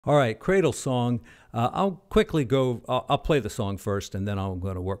All right, Cradle Song. I'll quickly go, I'll play the song first, and then I'm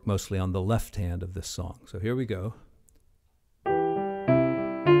going to work mostly on the left hand of this song. So here we go.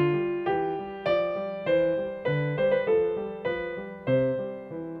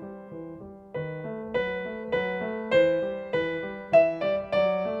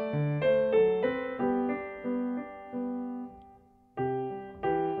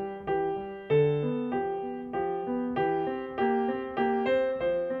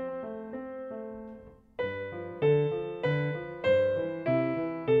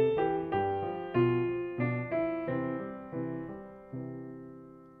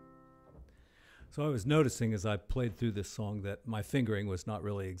 So I was noticing as I played through this song that my fingering was not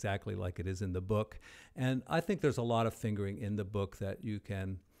really exactly like it is in the book. And I think there's a lot of fingering in the book that you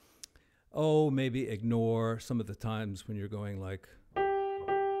can, maybe ignore some of the times when you're going like,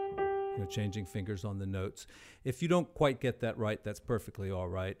 changing fingers on the notes. If you don't quite get that right, that's perfectly all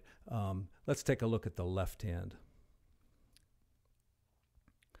right. Let's take a look at the left hand.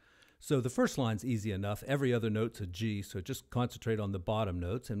 So the first line's easy enough. Every other note's a G, so just concentrate on the bottom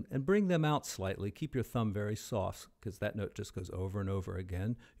notes and bring them out slightly. Keep your thumb very soft because that note just goes over and over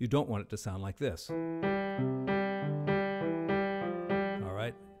again. You don't want it to sound like this. All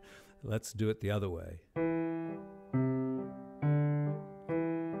right, let's do it the other way.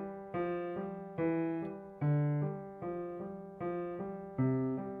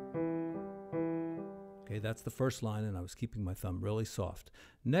 Okay, that's the first line, and I was keeping my thumb really soft.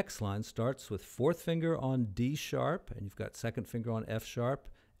 Next line starts with fourth finger on D sharp, and you've got second finger on F sharp,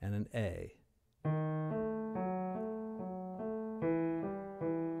 and an A.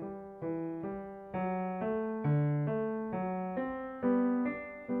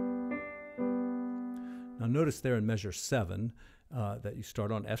 Now notice there in measure 7 that you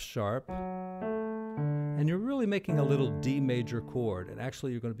start on F sharp, and you're really making a little D major chord, and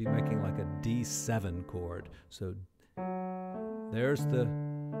actually you're going to be making like a D7 chord. So there's the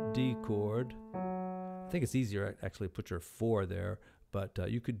D chord. I think it's easier actually to put your 4 there, but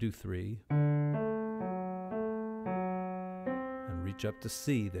you could do 3. And reach up to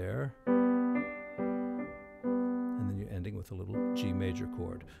C there. And then you're ending with a little G major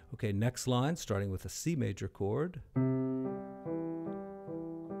chord. Okay, next line, starting with a C major chord.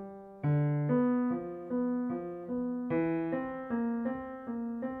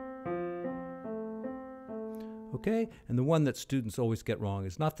 Okay, and the one that students always get wrong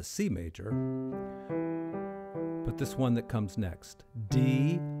is not the C major, but this one that comes next,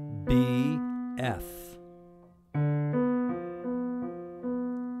 D, B, F.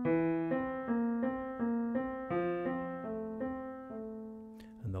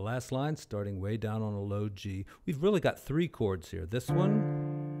 And the last line, starting way down on a low G. We've really got 3 chords here. This one,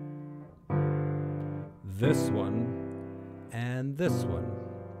 and this one.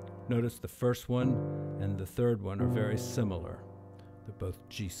 Notice the first one and the third one are very similar. They're both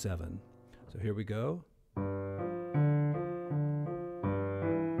G7. So here we go.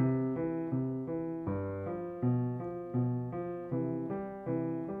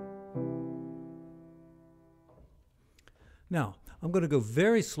 Now, I'm going to go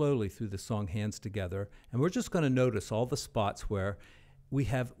very slowly through the song Hands Together, and we're just going to notice all the spots where we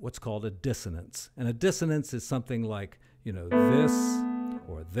have what's called a dissonance. And a dissonance is something like, this,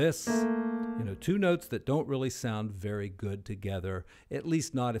 or this, 2 notes that don't really sound very good together, at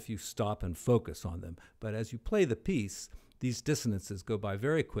least not if you stop and focus on them. But as you play the piece, these dissonances go by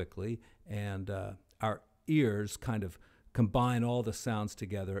very quickly, and our ears kind of combine all the sounds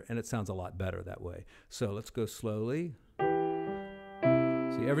together, and it sounds a lot better that way. So let's go slowly.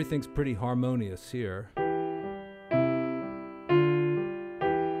 See, everything's pretty harmonious here.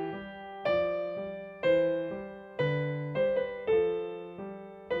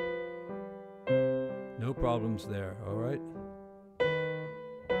 No problems there, all right?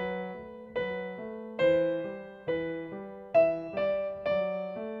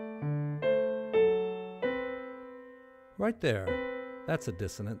 Right there, that's a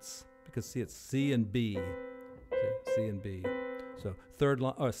dissonance, because see, it's C and B. See, C and B. So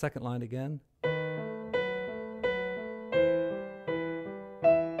second line again.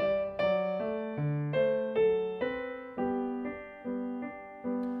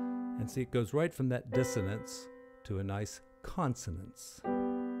 And see, it goes right from that dissonance to a nice consonance. All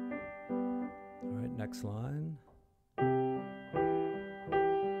right, next line.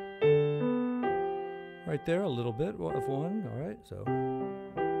 Right there, a little bit of one. All right, so.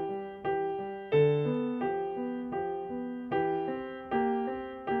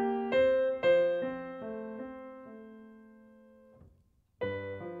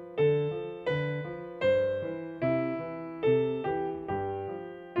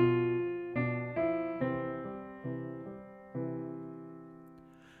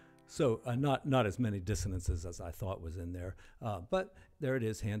 So not as many dissonances as I thought was in there, but there it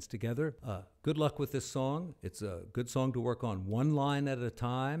is, hands together. Good luck with this song. It's a good song to work on one line at a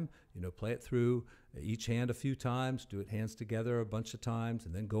time. Play it through each hand a few times, do it hands together a bunch of times,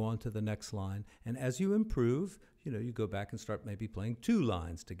 and then go on to the next line. And as you improve, you go back and start maybe playing 2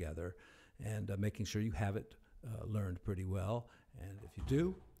 lines together and making sure you have it learned pretty well. And if you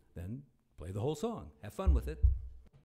do, then play the whole song. Have fun with it.